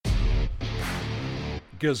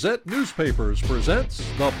Gazette Newspapers presents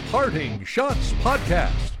the Parting Shots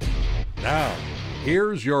Podcast. Now,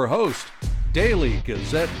 here's your host, Daily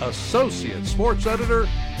Gazette Associate Sports Editor,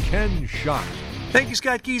 Ken Schott. Thank you,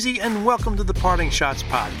 Scott Geezy, and welcome to the Parting Shots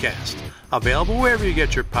Podcast. Available wherever you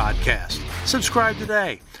get your podcast. Subscribe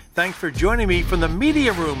today. Thanks for joining me from the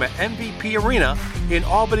media room at MVP Arena in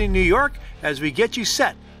Albany, New York, as we get you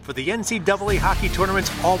set for the NCAA hockey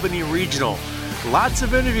tournament's Albany Regional. Lots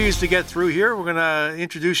of interviews to get through here. We're going to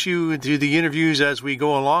introduce you to the interviews as we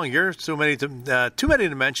go along here. Too many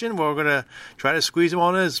to mention. We're going to try to squeeze them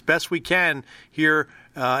on as best we can here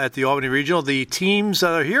at the Albany Regional. The teams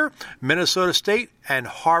that are here, Minnesota State and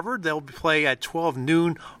Harvard. They'll play at 12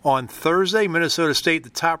 noon on Thursday. Minnesota State, the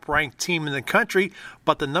top-ranked team in the country,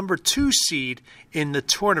 but the number 2 seed in the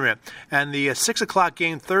tournament. And the 6 o'clock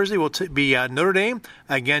game Thursday will be Notre Dame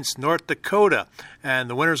against North Dakota. And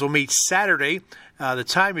the winners will meet Saturday. The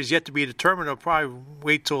time is yet to be determined. I'll probably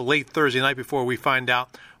wait till late Thursday night before we find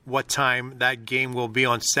out what time that game will be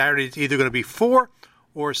on Saturday. It's either going to be 4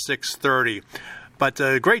 or 6:30. But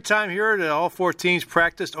a great time here. All 4 teams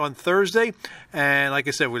practiced on Thursday. And like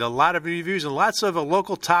I said, with a lot of reviews and lots of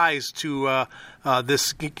local ties to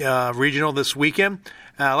this regional this weekend.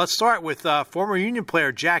 Let's start with former Union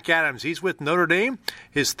player Jack Adams. He's with Notre Dame,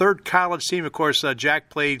 his third college team. Of course,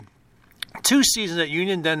 Jack played 2 seasons at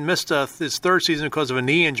Union, then missed his third season because of a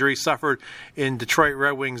knee injury suffered in Detroit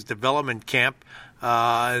Red Wings development camp.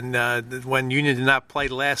 When Union did not play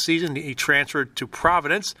last season, he transferred to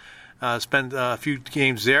Providence. Spent a few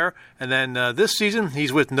games there. And then this season,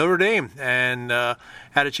 he's with Notre Dame and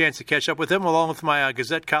had a chance to catch up with him along with my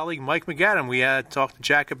Gazette colleague, Mike McAdam. We had talked to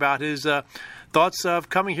Jack about his thoughts of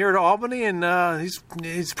coming here to Albany, and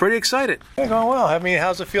he's pretty excited. Going well. I mean,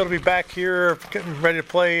 how's it feel to be back here, getting ready to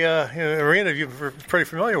play in an arena you're pretty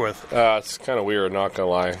familiar with? It's kind of weird, not going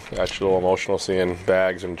to lie. Actually, a little emotional seeing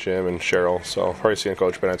Bags and Jim and Cheryl. So probably seeing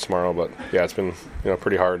Coach Bennett tomorrow. But yeah, it's been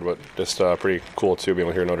pretty hard, but just pretty cool too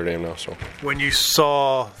being here at Notre Dame now. So when you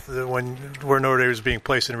saw where Notre Dame was being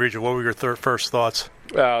placed in the region, what were your first thoughts?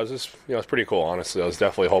 It was just, it's pretty cool, honestly. I was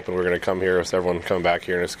definitely hoping we were going to come here with everyone coming back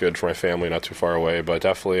here, and it's good for my family, not too far away. But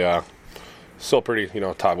definitely still pretty,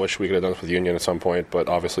 top. Wish we could have done this with Union at some point, but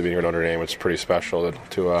obviously being here at Notre Dame, it's pretty special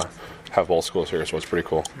to have both schools here, so it's pretty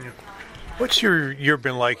cool. Yeah. What's your year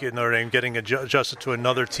been like at Notre Dame, getting adjusted to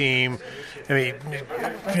another team? I mean,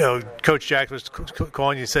 Coach Jack was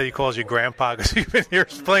calling you, said he calls you Grandpa because you've been here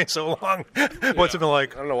playing so long. What's it been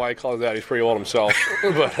like? I don't know why he calls that. He's pretty old himself.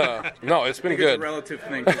 But, no, it's been good. It's a relative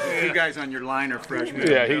thing. You guys on your line are freshmen.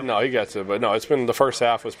 Yeah, he gets it. But, no, it's been the first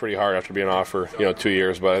half was pretty hard after being off for, 2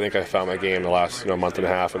 years. But I think I found my game the last, month and a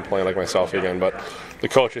half and playing like myself again. But the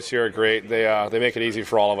coaches here are great. They make it easy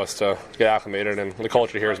for all of us to get acclimated. And the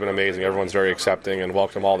culture here has been amazing. Everyone's very accepting and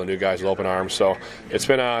welcome all the new guys with open arms. So it's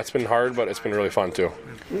been hard, but it's been really fun too.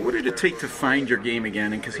 What did it take to find your game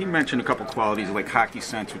again? And because he mentioned a couple qualities like hockey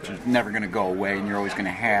sense, which is never going to go away and you're always going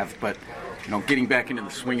to have, but getting back into the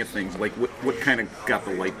swing of things, like what kind of got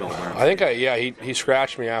the light bulb on? I think he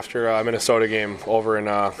scratched me after a Minnesota game over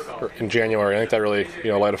in January. I think that really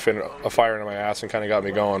light a fire into my ass and kind of got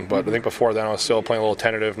me going. But I think before then I was still playing a little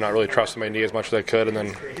tentative, not really trusting my knee as much as I could. And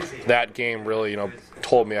then that game really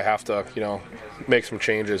told me I have to make some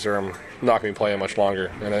changes or I'm not going to be playing much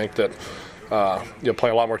longer. And I think that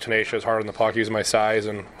playing a lot more tenacious, harder on the puck, using my size,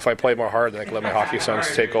 and if I played more hard, then I could let my hockey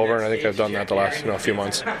sense take over, and I think I've done that the last few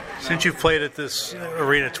months. Since you've played at this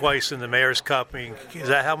arena twice in the Mayor's Cup,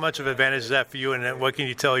 how much of an advantage is that for you, and what can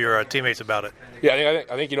you tell your teammates about it? Yeah,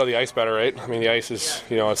 I think the ice better, right? I mean, the ice is,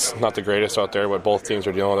 it's not the greatest out there, but both teams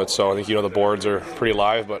are dealing with it, so I think, the boards are pretty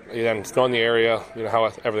live, but again, knowing the area,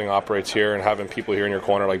 how everything operates here, and having people here in your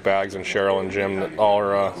corner like Bags and Cheryl and Jim that all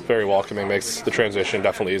are very welcoming makes the transition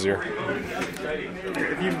definitely easier.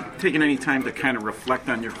 Have you taken any time to kind of reflect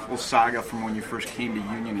on your whole saga from when you first came to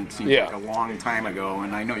Union? It seems like a long time ago,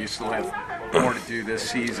 and I know you still have more to do this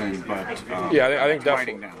season, but I think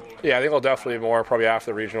definitely. Now. Yeah, I think I'll definitely more probably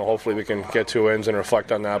after the regional. Hopefully we can get 2 wins and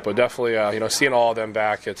reflect on that. But definitely, seeing all of them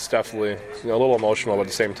back, it's definitely a little emotional, but at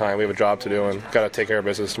the same time we have a job to do and got to take care of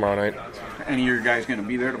business tomorrow night. Any of your guys going to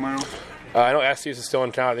be there tomorrow? I know Estes is still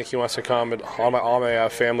in town. I think he wants to come, but all my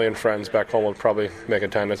family and friends back home will probably make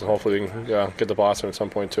attendance, and hopefully we can get to Boston at some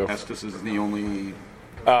point too. Estes is the only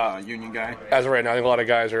Union guy? As of right now, I think a lot of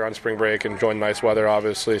guys are on spring break and enjoying nice weather,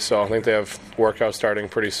 obviously, so I think they have workouts starting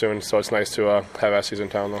pretty soon, so it's nice to have Estes in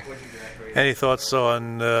town, though. Any thoughts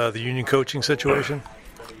on the Union coaching situation?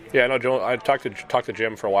 Yeah, no, Joe. I talked to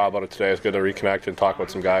Jim for a while about it today. It's good to reconnect and talk with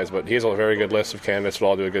some guys, but he has a very good list of candidates who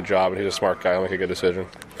all do a good job, and he's a smart guy. He'll make a good decision.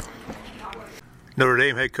 Notre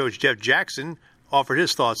Dame head coach Jeff Jackson offered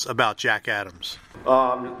his thoughts about Jack Adams.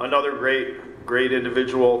 Another great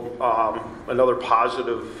individual, another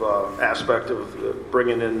positive aspect of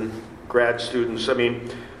bringing in grad students. I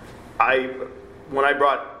mean, when I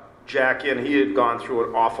brought Jack in, he had gone through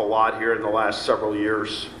an awful lot here in the last several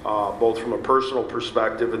years, both from a personal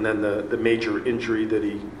perspective and then the major injury that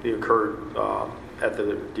he occurred at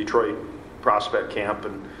the Detroit prospect camp.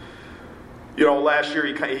 And you know, last year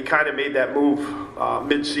he kind of made that move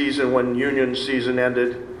mid-season when Union season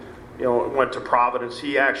ended. You know, went to Providence.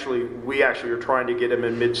 We actually were trying to get him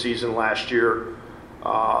in mid-season last year.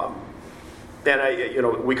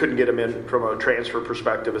 And we couldn't get him in from a transfer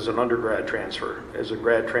perspective as an undergrad transfer. As a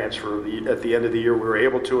grad transfer, at the end of the year, we were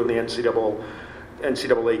able to, and the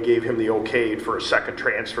NCAA gave him the okay for a second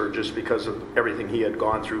transfer just because of everything he had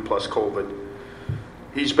gone through plus COVID.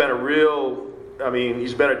 He's been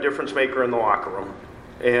he's been a difference maker in the locker room,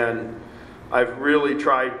 and I've really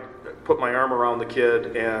tried to put my arm around the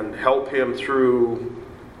kid and help him through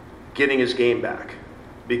getting his game back,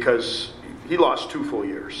 because he lost 2 full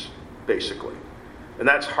years. Basically, and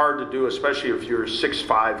that's hard to do, especially if you're a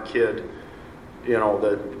 6'5" kid.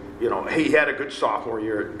 He had a good sophomore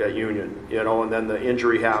year at Union, and then the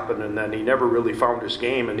injury happened, and then he never really found his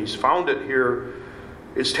game, and he's found it here.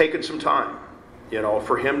 It's taken some time,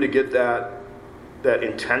 for him to get that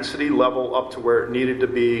intensity level up to where it needed to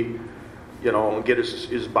be, and get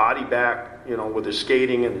his body back, with his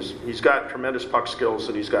skating, and he's got tremendous puck skills,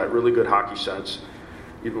 and he's got really good hockey sense.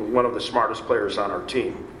 He's one of the smartest players on our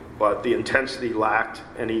team. But the intensity lacked,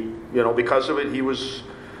 and because of it, he's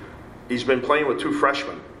been playing with 2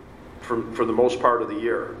 freshmen for the most part of the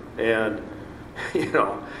year, and I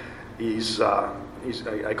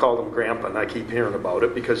call him Grandpa, and I keep hearing about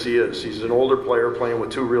it because he's an older player playing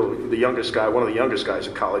with one of the youngest guys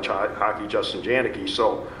in college hockey, Justin Janicki.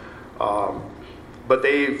 So, but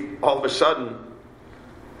they've all of a sudden,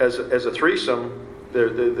 as a threesome.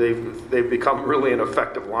 They've become really an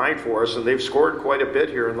effective line for us, and they've scored quite a bit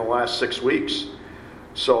here in the last 6 weeks.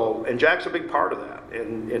 So, and Jack's a big part of that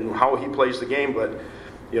in how he plays the game. But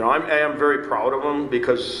I am very proud of him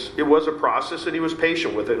because it was a process, and he was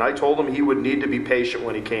patient with it. And I told him he would need to be patient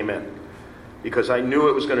when he came in, because I knew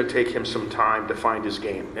it was going to take him some time to find his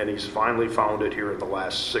game, and he's finally found it here in the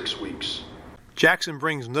last 6 weeks. Jackson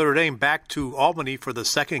brings Notre Dame back to Albany for the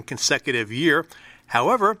 2nd consecutive year.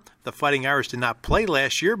 However, the Fighting Irish did not play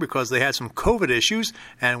last year because they had some COVID issues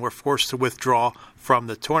and were forced to withdraw from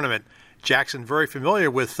the tournament. Jackson very familiar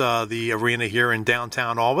with the arena here in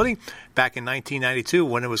downtown Albany. Back in 1992,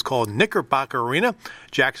 when it was called Knickerbocker Arena,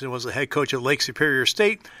 Jackson was the head coach at Lake Superior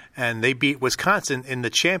State, and they beat Wisconsin in the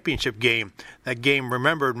championship game. That game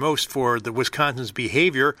remembered most for the Wisconsin's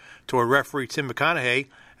behavior toward referee Tim McConaughey.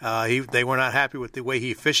 They were not happy with the way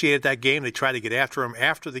he officiated that game. They tried to get after him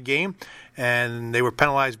after the game, and they were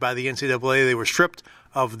penalized by the NCAA. They were stripped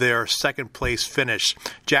of their second-place finish.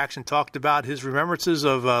 Jackson talked about his remembrances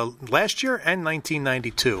of last year and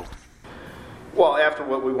 1992. Well, after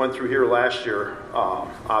what we went through here last year,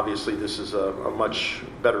 obviously this is a much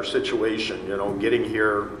better situation. Getting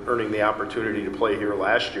here, earning the opportunity to play here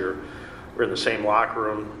last year. We're in the same locker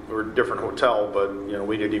room. We're in a different hotel, but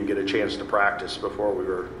we didn't even get a chance to practice before we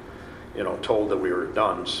were, told that we were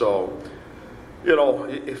done. So, I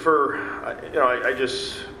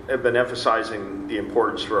just have been emphasizing the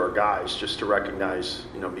importance for our guys just to recognize,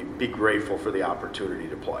 be grateful for the opportunity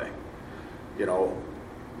to play.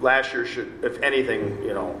 Last year should, if anything,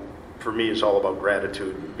 for me, is all about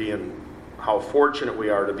gratitude and being how fortunate we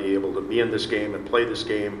are to be able to be in this game and play this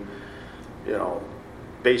game.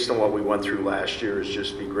 Based on what we went through last year, is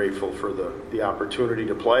just be grateful for the opportunity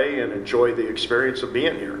to play and enjoy the experience of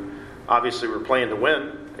being here. Obviously, we're playing to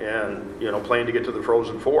win and, playing to get to the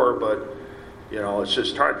Frozen Four, but, it's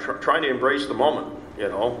just trying to embrace the moment,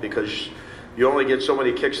 because you only get so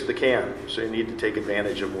many kicks at the can, so you need to take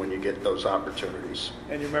advantage of when you get those opportunities.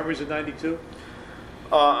 And your memories of 92?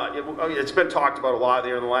 It's been talked about a lot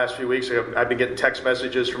there in the last few weeks. I've been getting text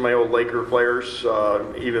messages from my old Laker players.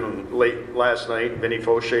 Even late last night, Vinny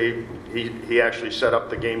Fauché, he actually set up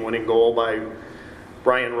the game-winning goal by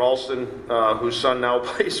Brian Ralston, whose son now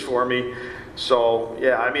plays for me. So,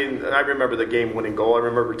 yeah, I remember the game-winning goal. I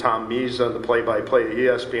remember Tom Mees on the play-by-play at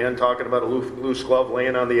ESPN talking about a loose glove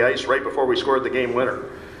laying on the ice right before we scored the game winner.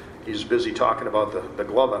 He's busy talking about the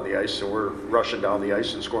glove on the ice, and we're rushing down the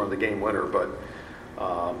ice and scoring the game winner. But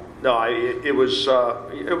for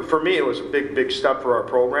me, it was a big step for our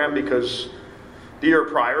program, because the year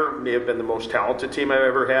prior may have been the most talented team I've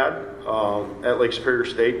ever had at Lake Superior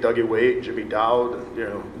State. Dougie Wade, Jimmy Dowd,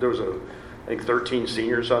 there was I think 13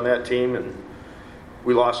 seniors on that team, and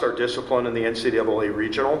we lost our discipline in the NCAA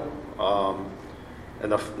Regional.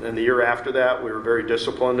 And the year after that, we were very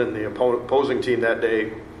disciplined, and the opposing team that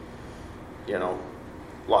day,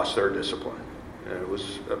 lost their discipline. And it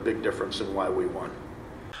was a big difference in why we won.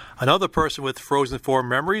 Another person with Frozen Four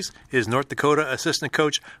memories is North Dakota assistant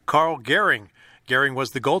coach Carl Gehring. Gehring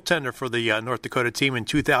was the goaltender for the North Dakota team in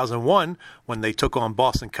 2001 when they took on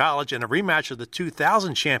Boston College in a rematch of the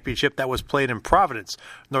 2000 championship that was played in Providence.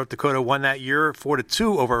 North Dakota won that year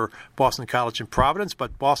 4-2 over Boston College in Providence,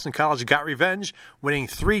 but Boston College got revenge, winning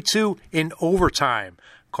 3-2 in overtime.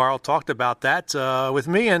 Carl talked about that with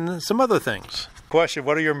me and some other things. Question,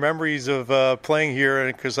 what are your memories of playing here?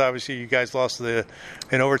 Because obviously you guys lost in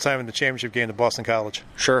overtime in the championship game to Boston College.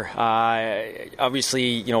 Sure.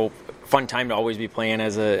 Obviously, fun time to always be playing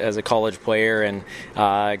as a college player, and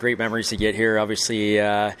great memories to get here. Obviously,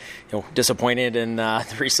 disappointed in the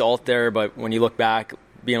result there, but when you look back,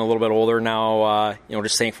 being a little bit older now,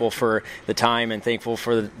 just thankful for the time and thankful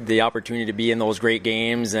for the opportunity to be in those great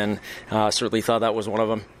games, and certainly thought that was one of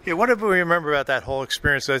them. Yeah, what do we remember about that whole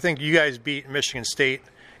experience? I think you guys beat Michigan State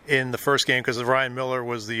in the first game because Ryan Miller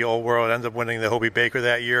was the old world, ended up winning the Hobie Baker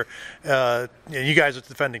that year. And you guys are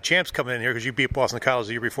defending champs coming in here because you beat Boston College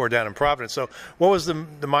the year before down in Providence. So what was the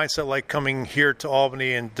mindset like coming here to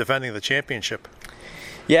Albany and defending the championship?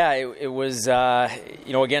 Yeah, it was,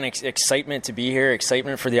 again, excitement to be here,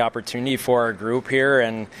 excitement for the opportunity for our group here.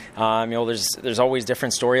 And, there's always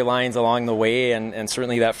different storylines along the way. And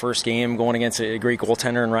certainly that first game going against a great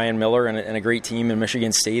goaltender in Ryan Miller and a great team in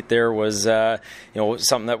Michigan State there was,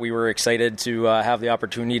 something that we were excited to have the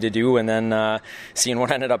opportunity to do. And then seeing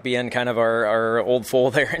what ended up being kind of our old foe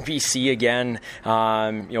there in BC again,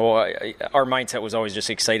 our mindset was always just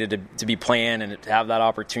excited to be playing and to have that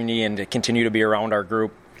opportunity and to continue to be around our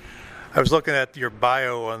group. I was looking at your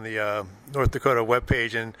bio on the North Dakota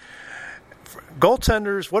webpage, and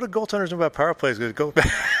goaltenders, what do goaltenders know about power plays?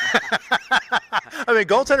 Goaltenders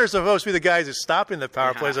are supposed to be the guys who stop in the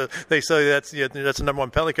power plays. They say that's the number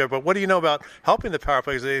one penalty killer. But what do you know about helping the power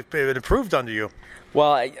plays? They've improved under you.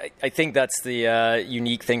 Well, I think that's the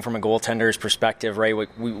unique thing from a goaltender's perspective, right?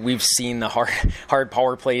 We've seen the hard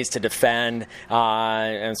power plays to defend,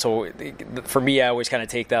 and so for me, I always kind of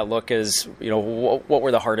take that look as what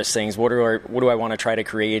were the hardest things? What do I want to try to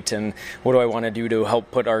create, and what do I want to do to help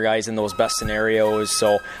put our guys in those best scenarios?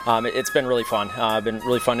 So it's been really fun. Been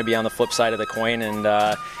really fun to be on the flip side of the coin, and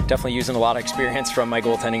definitely using a lot of experience from my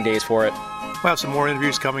goaltending days for it. We'll have some more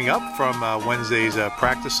interviews coming up from Wednesday's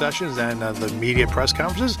practice sessions and the media press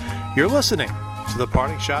conferences. You're listening to the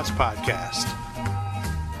Parting Shots Podcast.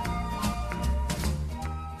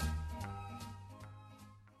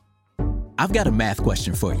 I've got a math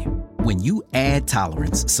question for you. When you add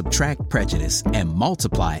tolerance, subtract prejudice, and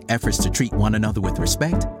multiply efforts to treat one another with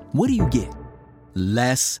respect, what do you get?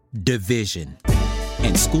 Less division.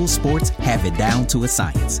 And school sports have it down to a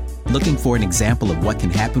science. Looking for an example of what can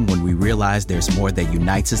happen when we realize there's more that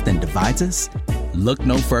unites us than divides us? Look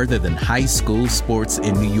no further than high school sports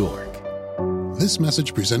in New York. This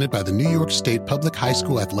message presented by the New York State Public High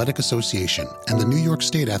School Athletic Association and the New York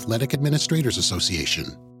State Athletic Administrators Association.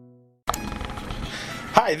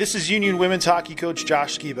 Hi, this is Union Women's Hockey Coach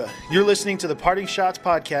Josh Skiba. You're listening to the Parting Shots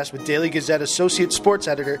Podcast with Daily Gazette Associate Sports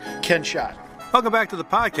Editor Ken Schott. Welcome back to the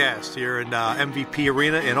podcast here in MVP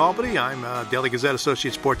Arena in Albany. I'm Daily Gazette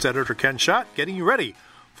Associate Sports Editor Ken Schott, getting you ready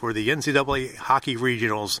for the NCAA Hockey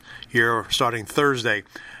Regionals here starting Thursday.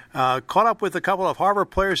 Caught up with a couple of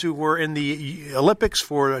Harvard players who were in the Olympics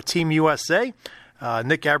for Team USA,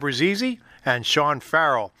 Nick Abruzzese and Sean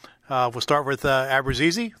Farrell. We'll start with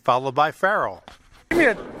Abruzzese, followed by Farrell. Give me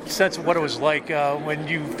a sense of what it was like when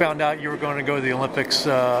you found out you were going to go to the Olympics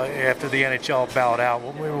after the NHL bowed out.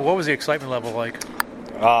 What was the excitement level like?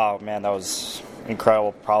 Oh, man, that was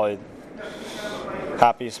incredible. Probably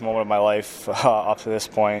happiest moment of my life up to this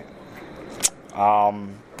point.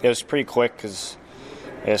 It was pretty quick because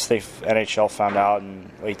I guess the NHL found out in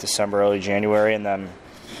late December, early January, and then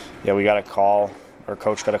we got a call, or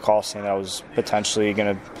coach got a call saying that I was potentially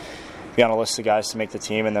going to be on a list of guys to make the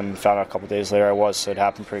team, and then found out a couple days later I was, so it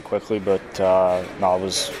happened pretty quickly. But it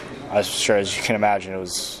was, as sure as you can imagine, it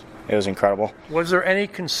was incredible. Was there any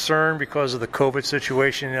concern because of the COVID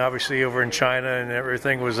situation, obviously over in China and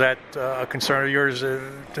everything? Was that a concern of yours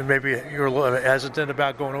that maybe you were a little hesitant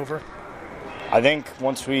about going over? I think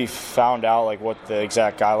once we found out what the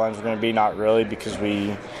exact guidelines were going to be, not really, because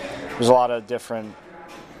there's a lot of different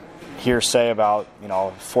hearsay about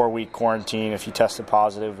 4-week quarantine if you tested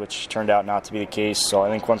positive, which turned out not to be the case. So I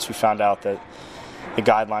think once we found out that the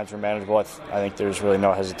guidelines were manageable, I think there's really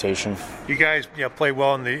no hesitation. You guys played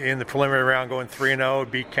well in the preliminary round, going 3-0,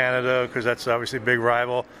 beat Canada because that's obviously a big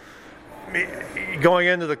rival. Going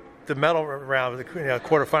into the the medal round, the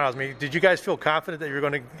quarterfinals, I mean, did you guys feel confident that you were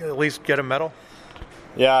going to at least get a medal?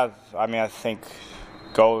 Yeah, I mean, I think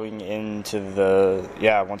going into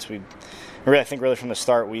I think really from the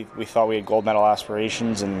start we thought we had gold medal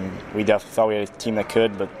aspirations, and we definitely thought we had a team that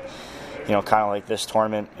could, but kind of like this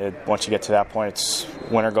tournament, once you get to that point, it's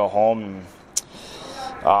win or go home, and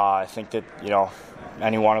I think that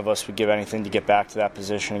any one of us would give anything to get back to that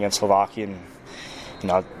position against Slovakia, and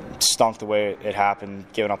it stunk the way it happened,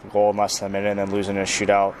 giving up a goal in less than a minute and then losing in a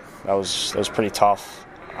shootout. That was pretty tough,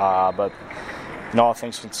 but all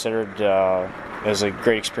things considered, it was a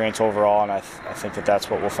great experience overall, and I think that's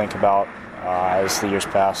what we'll think about as the years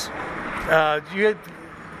pass.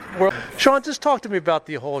 Sean, just talk to me about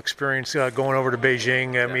the whole experience going over to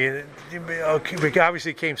Beijing. I mean, it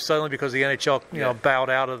obviously came suddenly because the NHL, bowed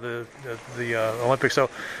out of the Olympics. So,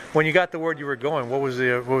 when you got the word you were going, what was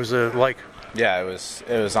it like? Yeah, it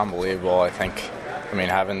was unbelievable. I think,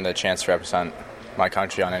 having the chance to represent my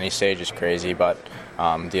country on any stage is crazy, but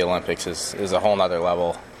the Olympics is a whole nother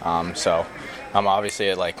level. So, obviously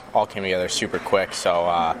it all came together super quick.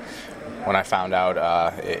 So, when I found out,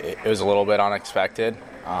 it was a little bit unexpected.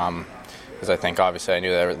 Because I think obviously I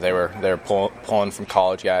knew they were pulling from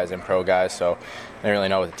college guys and pro guys, so I didn't really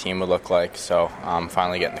know what the team would look like. So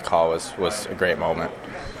finally getting the call was a great moment.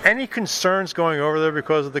 Any concerns going over there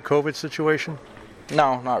because of the COVID situation?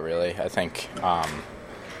 No, not really. I think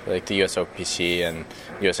the USOPC and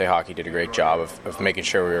USA Hockey did a great job of making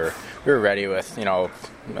sure we were ready with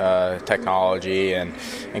technology and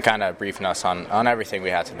kind of briefing us on everything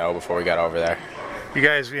we had to know before we got over there. You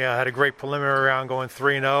guys had a great preliminary round going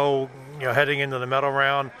 3-0, heading into the medal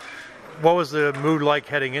round. What was the mood like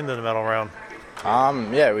heading into the medal round?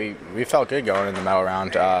 We felt good going in the medal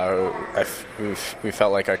round. We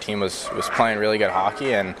felt like our team was playing really good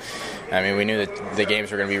hockey, and we knew that the games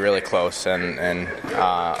were going to be really close, and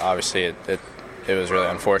obviously it was really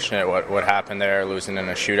unfortunate what happened there, losing in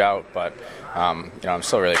a shootout, but I'm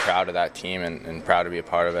still really proud of that team and proud to be a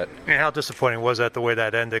part of it. And how disappointing was that, the way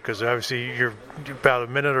that ended? Because obviously you're about a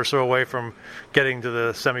minute or so away from getting to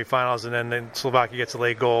the semifinals, and then Slovakia gets a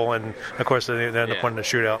late goal, and of course they end up winning the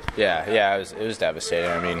shootout. Yeah, it was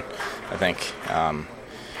devastating. I think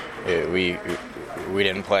we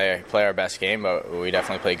didn't play our best game, but we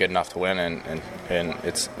definitely played good enough to win, and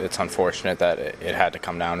it's unfortunate that it had to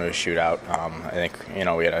come down to a shootout. I think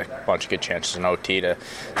we had a bunch of good chances in OT to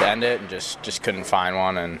end it, and just couldn't find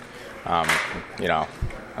one, and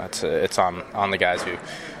it's on the guys who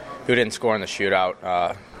didn't score in the shootout.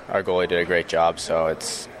 Our goalie did a great job, so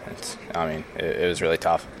it was really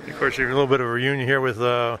tough. Of course, you're a little bit of a reunion here with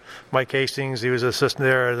Mike Hastings. He was an assistant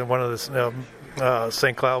there at one of the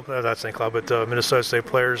Minnesota State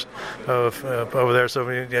players over there. So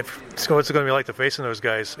what's it going to be like to facing those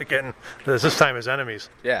guys again, this time as enemies?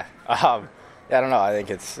 Yeah. I don't know. I think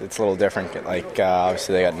it's a little different.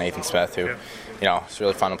 Obviously they got Nathan Smith, who, it's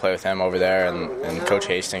really fun to play with him over there, and Coach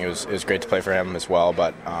Hastings, it was great to play for him as well.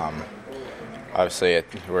 But obviously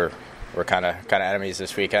we're kind of enemies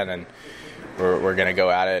this weekend, and we're going to go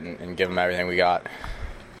at it and give them everything we got.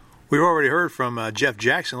 We've already heard from Jeff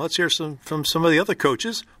Jackson. Let's hear from some of the other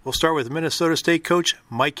coaches. We'll start with Minnesota State coach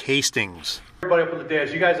Mike Hastings. Everybody up on the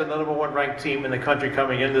dais, you guys are the number one ranked team in the country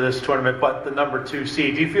coming into this tournament, but the number 2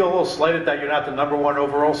 seed. Do you feel a little slighted that you're not the number 1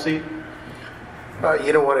 overall seed?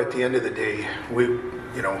 You know what? At the end of the day,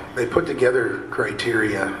 they put together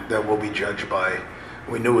criteria that we'll be judged by.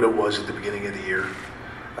 We knew what it was at the beginning of the year.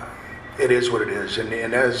 It is what it is, and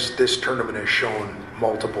as this tournament has shown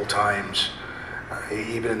multiple times,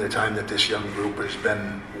 even in the time that this young group has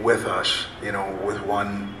been with us, with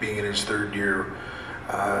one being in his 3rd year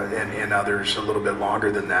and others a little bit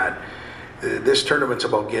longer than that, this tournament's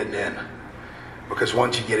about getting in. Because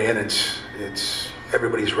once you get in, it's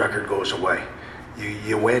everybody's record goes away.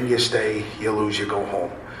 You win, you stay, you lose, you go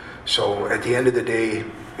home. So at the end of the day,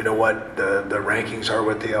 you know what, the rankings are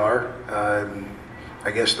what they are. I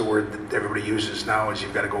guess the word that everybody uses now is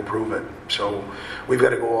you've got to go prove it. So we've got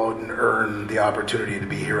to go out and earn the opportunity to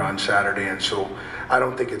be here on Saturday. And so I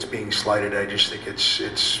don't think it's being slighted. I just think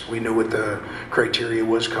it's we knew what the criteria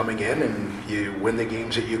was coming in, and you win the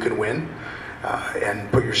games that you can win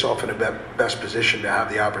and put yourself in a best position to have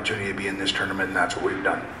the opportunity to be in this tournament, and that's what we've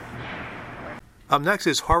done. Up next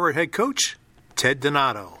is Harvard head coach Ted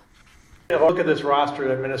Donato. Look at this roster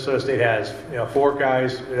that Minnesota State has. 4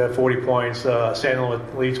 guys, 40 points.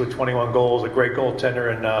 Sandlin leads with 21 goals, a great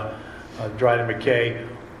goaltender, and Dryden McKay.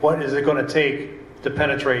 What is it going to take to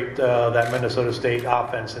penetrate that Minnesota State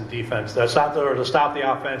offense and defense? To stop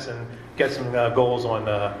the offense and get some goals on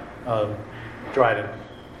Dryden?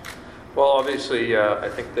 Well, obviously, I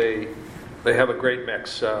think they they have a great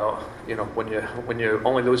mix. When you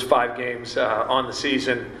only lose 5 games on the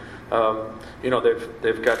season,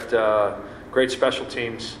 they've got great special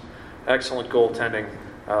teams, excellent goaltending,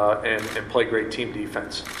 and play great team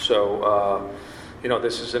defense. So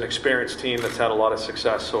this is an experienced team that's had a lot of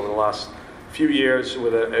success over the last few years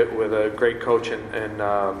with a great coach and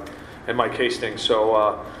Mike Hastings.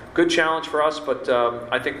 So good challenge for us, but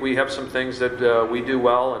I think we have some things that we do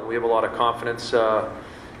well, and we have a lot of confidence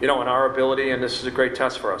in our ability, and this is a great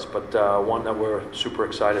test for us, but one that we're super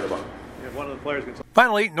excited about. One of the players gets...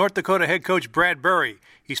 Finally, North Dakota head coach Brad Berry.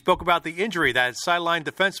 He spoke about the injury that had sidelined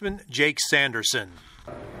defenseman Jake Sanderson.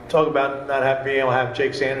 Talk about not being able to have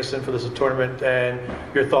Jake Sanderson for this tournament and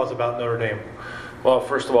your thoughts about Notre Dame. Well,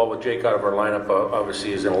 first of all, with Jake out of our lineup,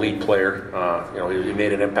 obviously he's an elite player. He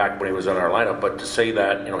made an impact when he was on our lineup. But to say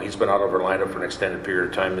that, he's been out of our lineup for an extended period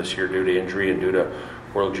of time this year due to injury and due to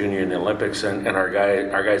World Junior and the Olympics, and our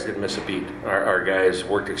guys didn't miss a beat. Our guys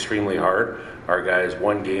worked extremely hard. Our guys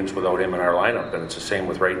won games without him in our lineup, and it's the same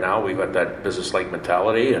with right now. We've got that business-like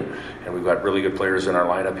mentality, and we've got really good players in our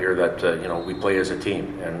lineup here that we play as a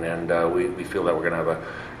team, and we feel that we're going to have an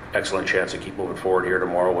excellent chance to keep moving forward here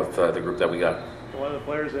tomorrow with the group that we got. One of the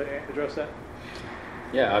players that address that?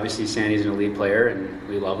 Yeah, obviously Sandy's an elite player, and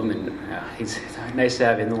we love him, and he's nice to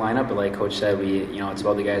have in the lineup. But like Coach said, it's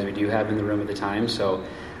about the guys we do have in the room at the time. So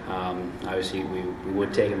obviously we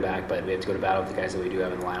would take him back, but we have to go to battle with the guys that we do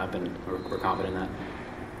have in the lineup, and we're confident in that.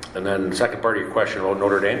 And then the second part of your question about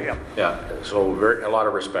Notre Dame? Yeah. So a lot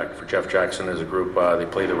of respect for Jeff Jackson as a group. They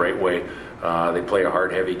play the right way. They play a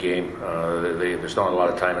hard, heavy game. There's not a lot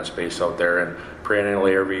of time and space out there, and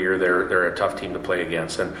perennially every year they're a tough team to play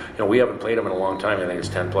against. And we haven't played them in a long time. I think it's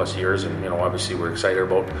 10 plus years, and obviously we're excited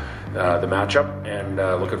about the matchup and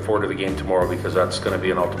looking forward to the game tomorrow, because that's going to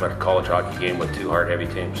be an ultimate college hockey game with 2 hard, heavy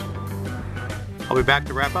teams. I'll be back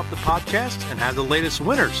to wrap up the podcast and have the latest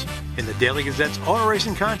winners in the Daily Gazette's auto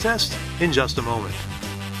racing contest in just a moment.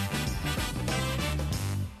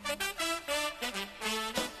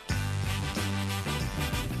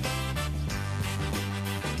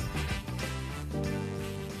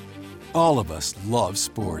 All of us love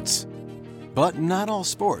sports, but not all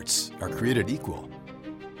sports are created equal.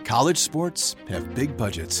 College sports have big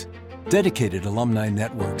budgets, dedicated alumni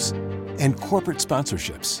networks, and corporate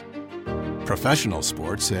sponsorships. Professional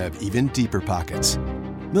sports have even deeper pockets,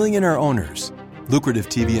 millionaire owners, lucrative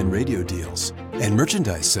TV and radio deals, and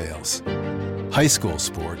merchandise sales. High school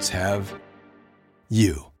sports have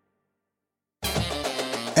you.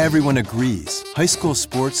 Everyone agrees high school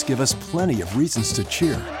sports give us plenty of reasons to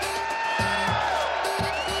cheer.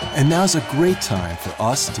 And now's a great time for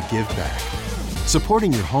us to give back.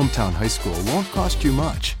 Supporting your hometown high school won't cost you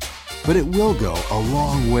much, but it will go a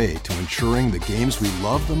long way to ensuring the games we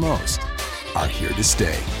love the most are here to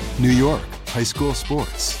stay. New York high school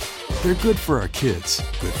sports. They're good for our kids,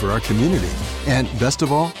 good for our community, and best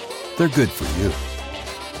of all, they're good for you.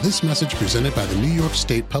 This message presented by the New York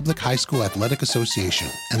State Public High School Athletic Association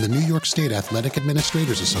and the New York State Athletic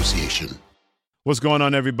Administrators Association. What's going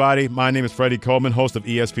on, everybody? My name is Freddie Coleman, host of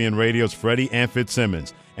ESPN Radio's Freddie and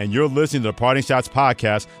Fitzsimmons, and you're listening to the Parting Shots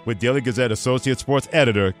podcast with Daily Gazette Associate Sports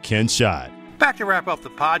Editor Ken Schott. Back to wrap up the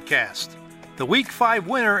podcast. The Week 5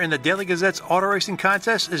 winner in the Daily Gazette's auto racing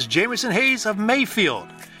contest is Jamison Hayes of Mayfield.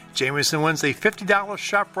 Jamison wins a $50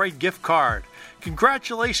 ShopRite gift card.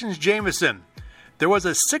 Congratulations, Jamison. There was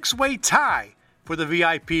a 6-way tie for the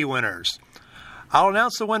VIP winners. I'll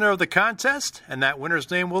announce the winner of the contest, and that winner's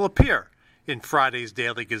name will appear in Friday's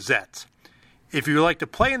Daily Gazette. If you would like to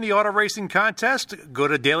play in the auto racing contest, go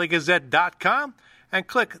to dailygazette.com and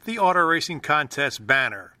click the auto racing contest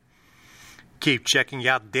banner. Keep checking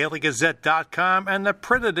out dailygazette.com and the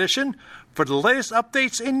print edition for the latest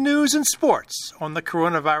updates in news and sports on the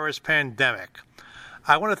coronavirus pandemic.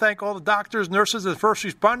 I want to thank all the doctors, nurses, and first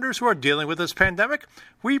responders who are dealing with this pandemic.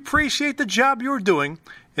 We appreciate the job you're doing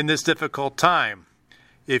in this difficult time.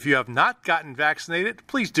 If you have not gotten vaccinated,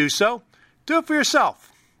 please do so. Do it for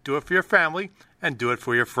yourself, do it for your family, and do it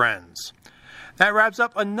for your friends. That wraps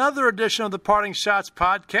up another edition of the Parting Shots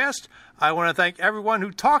podcast. I want to thank everyone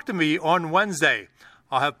who talked to me on Wednesday.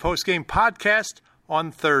 I'll have post-game podcast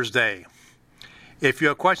on Thursday. If you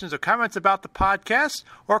have questions or comments about the podcast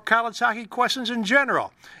or college hockey questions in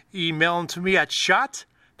general, email them to me at Schott,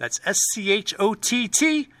 that's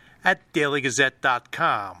SCHOTT, at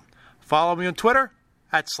dailygazette.com. Follow me on Twitter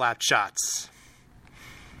at SlapShots.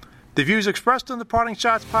 The views expressed on the Parting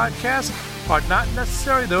Shots podcast are not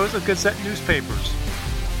necessarily those of Gazette newspapers.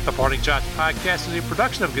 The Parting Shots podcast is a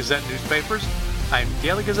production of Gazette newspapers. I am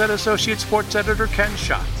Daily Gazette Associate Sports Editor Ken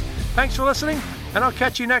Schott. Thanks for listening, and I'll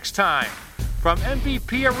catch you next time From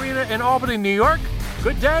MVP Arena in Albany, New York,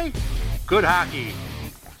 good day, good hockey.